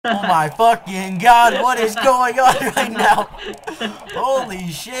Oh my fucking god, what is going on right now? Holy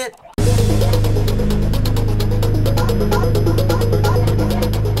shit.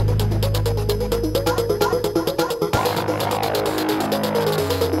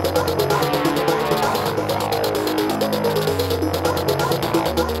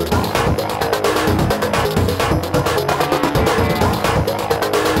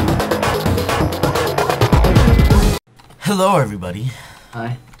 Hello everybody.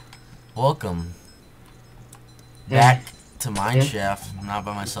 Hi. Welcome Hey. back to Mineshaft. I'm not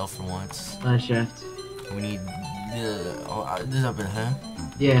by myself for once. Mineshaft. We need this up in here.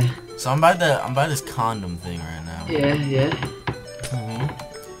 Yeah. So I'm by this condom thing right now. Yeah.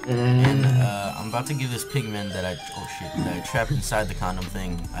 And I'm about to give this pigman that I trapped inside the condom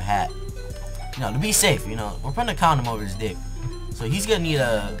thing a hat. You know, to be safe. You know, we're putting a condom over his dick, so he's gonna need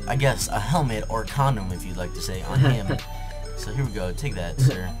I guess a helmet or condom, if you'd like to say, on him. So here we go. Take that,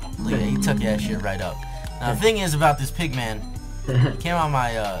 sir. Look at that. He took that shit right up. Now the thing is about this pigman, he came on my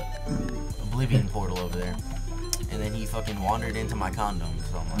Oblivion portal over there, and then he fucking wandered into my condom.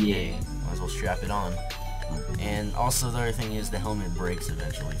 So I'm like, hey, might as well strap it on. And also the other thing is the helmet breaks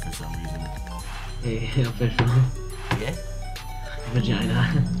eventually for some reason. Hey, official. Yeah?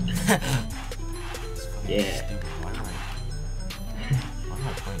 Vagina. It's fucking Yeah. stupid. Why am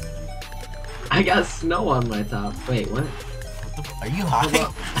I playing with you? I got snow on my top. Wait, what? What the are you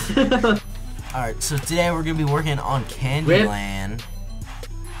high? Alright, so today we're gonna be working on Candyland.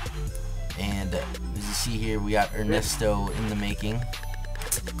 And as you see here, we got Ernesto in the making.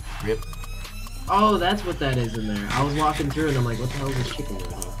 Rip. Oh, that's what that is in there. I was walking through and I'm like, what the hell is this chicken right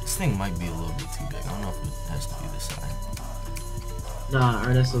here? This thing might be a little bit too big. I don't know if it has to be this size. Nah,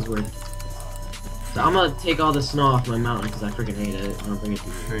 Ernesto's worth. So I'm gonna take all the snow off my mountain because I freaking hate it. I don't think it's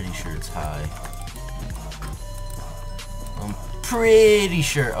Pretty sure it's high. I'm pretty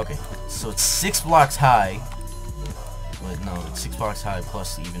sure. Okay, so it's 6 blocks high. But no, it's 6 blocks high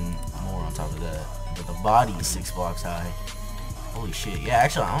plus even more on top of that. But the body is 6 blocks high. Holy shit. Yeah,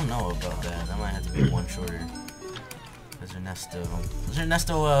 actually, I don't know about that. That might have to be one shorter. Is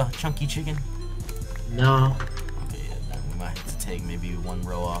Ernesto chunky chicken? No. Okay, yeah, then we might have to take maybe one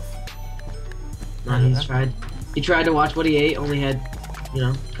row off. No, he tried to watch what he ate, only had, you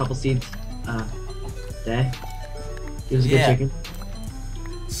know, a couple seeds a day. He was a good chicken.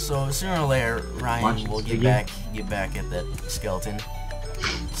 So sooner or later, Ryan will get back at that skeleton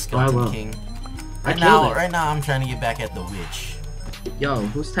king. Right now I'm trying to get back at the witch. Yo,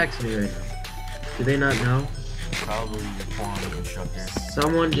 who's texting me right now? Do they not know? Probably your porn instructor.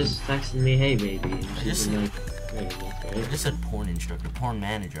 Someone just texted me, hey baby. And I just like, I just said porn instructor, porn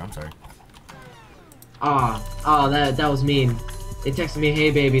manager. I'm sorry. Oh, that was mean. They texted me,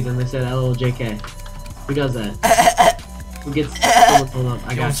 hey baby, then they said LLJK. Who does that? Who gets hold up?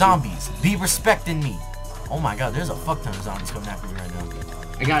 I got zombies, be respecting me. Oh my god, there's a fuck ton of zombies coming after me right now.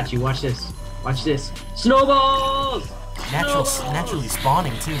 I got you. Watch this. Watch this. Snowballs! Naturally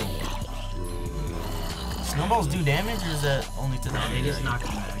spawning too. Snowballs do damage, or is that only to the They ender just dragon? knock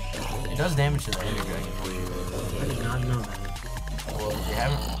them back. It does damage to the ender dragon. I did not know that. Well, they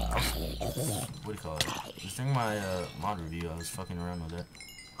haven't. What do you call it? Just during my mod review, I was fucking around with it.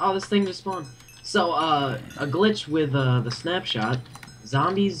 Oh, this thing just spawned. So, a glitch with the snapshot.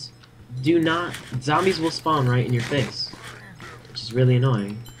 Zombies will spawn right in your face, which is really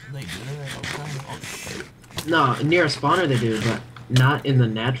annoying. They do that all the time? Oh shit. No, near a spawner they do, but not in the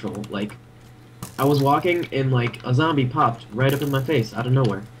natural. Like, I was walking and like a zombie popped right up in my face out of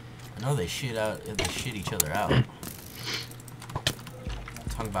nowhere. I know they shit each other out.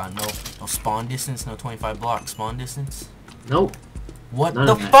 Talking about no spawn distance, no 25 block spawn distance. Nope. What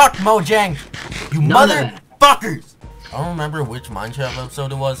the fuck, Mojang? You motherfuckers! I don't remember which Mineshaft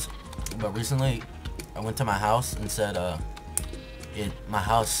episode it was, but recently I went to my house and said, my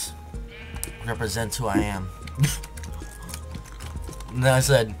house represents who I am. And then I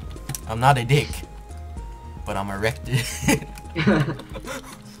said, I'm not a dick, but I'm erected.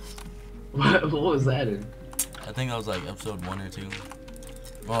 What was that in? I think that was like episode 1 or 2.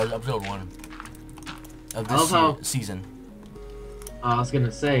 Well, it was episode 1 of this season. I was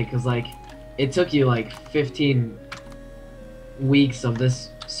gonna say, cause like, it took you like 15 weeks of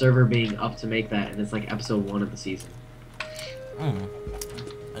this server being up to make that, and it's like episode 1 of the season. I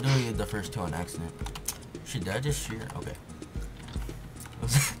deleted the first 2 on accident. Shit, did I just share? Okay.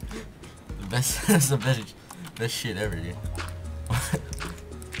 That's the best shit ever, dude.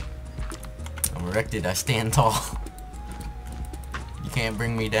 I'm erected, I stand tall. You can't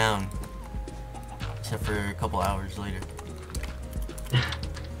bring me down. Except for a couple hours later.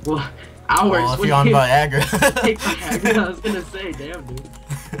 Well, hours. Well, if you're on Viagra. Take Viagra, I was gonna say, damn, dude.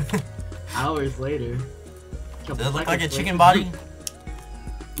 Hours later. Does it look like a chicken body?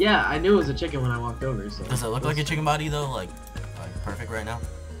 Yeah, I knew it was a chicken when I walked over. So. Does it look like a chicken body though? Like perfect right now?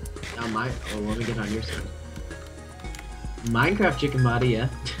 Let me get on your side. Minecraft chicken body, yeah.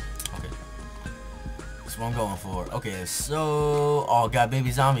 Okay. That's what I'm going for. Okay, so... Oh, got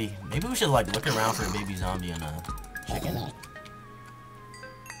baby zombie. Maybe we should, like, look around for a baby zombie and a chicken.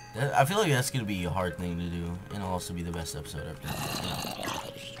 I feel like that's gonna be a hard thing to do. And it'll also be the best episode ever. You know.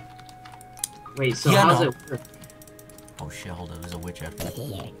 Wait, so how's it work? Oh, shit, hold up. There's a witch after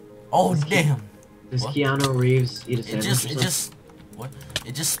me. Oh, damn! Does Keanu Reeves eat a sandwich? It just... What?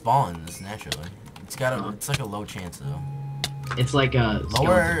 It just spawns naturally. It's got a... It's like a low chance, though. It's like a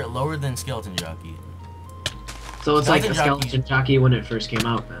lower than skeleton jockey. So it's like a skeleton jockey when it first came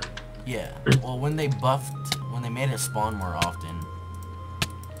out, then. Yeah. Well, when they made it spawn more often.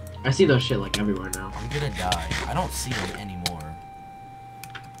 I see those shit like everywhere now. I'm gonna die. I don't see them anymore.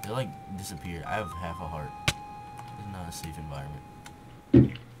 They like disappeared. I have half a heart. It's not a safe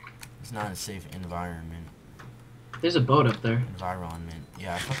environment. It's not a safe environment. There's a boat up there. Environment.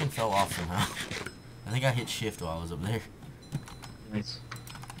 Yeah, I fucking fell off somehow. I think I hit shift while I was up there. Nice.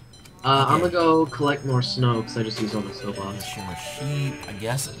 I'm gonna go collect more snow because I just used all my snow blocks. Shoot more sheep. I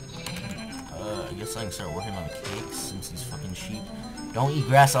guess I can start working on the cakes since these fucking sheep don't eat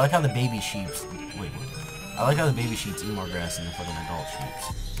grass. I like how the baby sheeps. Wait, what? I like how the baby sheeps eat more grass than the fucking adult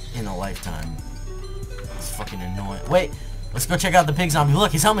sheeps in a lifetime. It's fucking annoying. Wait, let's go check out the pig zombie.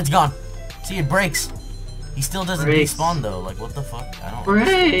 Look, his helmet's gone. See, it breaks. He still doesn't despawn though. Like, what the fuck? I don't.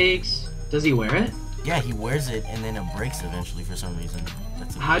 Breaks. Does he wear it? Yeah, he wears it and then it breaks eventually for some reason.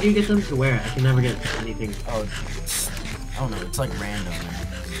 How do you get them to wear it? I can never get anything. Oh, I don't know. It's like random.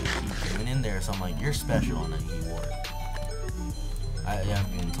 He went in there, so I'm like, you're special, and then he wore it.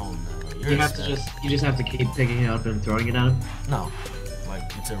 I've been told him that. Like, you just have to keep picking it up and throwing it at him. No, like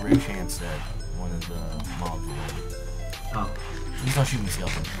it's a rare chance that one of the mobs will wear it. Oh. Please don't shoot me,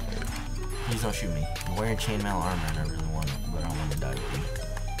 skeleton. Please don't shoot me. I'm wearing chainmail armor, and I really want it, but I don't want to die.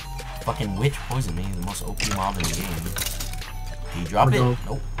 Fucking witch poisoned me, the most OP mob in the game. Did he drop it?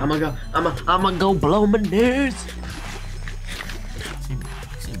 Nope. I'm gonna go blow my nose.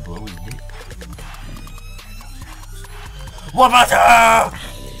 See blow his dick. What about that?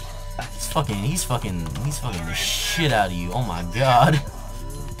 He's fucking the shit out of you. Oh my god.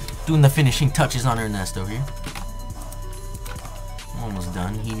 Doing the finishing touches on Ernesto here. I'm almost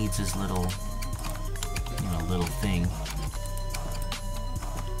done. He needs his little, little thing.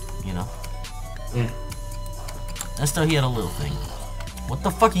 You know? Yeah. Ernesto, he had a little thing. What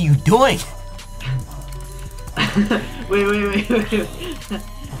the fuck are you doing? wait.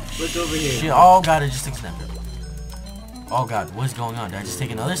 Look over here. Shit. Oh god, I just took a snapshot. Oh god, what is going on? Did I just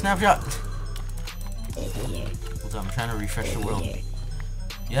take another snapshot? Hold on, I'm trying to refresh the world.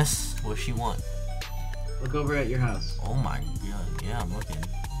 Yes? What does she want? Look over at your house. Oh my god, yeah, I'm looking.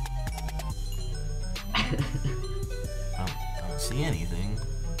 I don't see anything.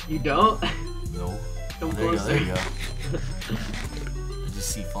 You don't? No. Oh, there you go. I just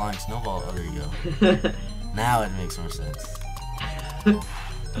see flying snowball. Oh, there you go. Now it makes more sense. I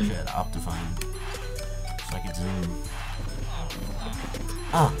should have Optifine so I could zoom.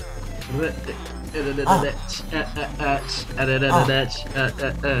 I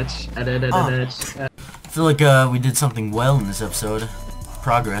feel like we did something well in this episode.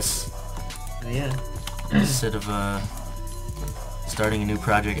 Progress. Oh, yeah. Instead of starting a new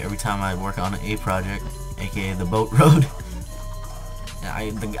project every time I work on a project, aka the boat road.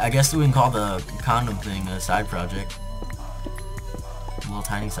 I guess we can call the condom thing a side project. A little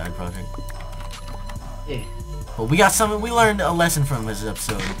tiny side project. Yeah. But we learned a lesson from this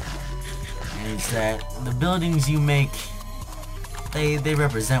episode. And it's that the buildings you make, they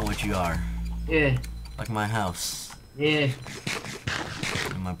represent what you are. Yeah. Like my house. Yeah.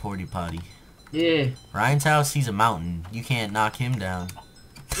 And my porty potty. Yeah. Ryan's house, he's a mountain. You can't knock him down.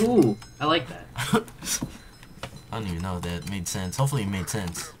 Ooh, I like that. I don't even know if that made sense. Hopefully it made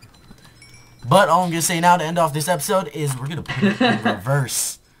sense. But all I'm going to say now to end off this episode is we're going to put it in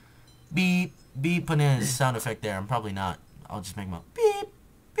reverse. Beep, beep, put in a sound effect there. I'm probably not. I'll just make my beep,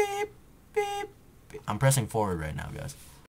 beep, beep, beep. I'm pressing forward right now, guys.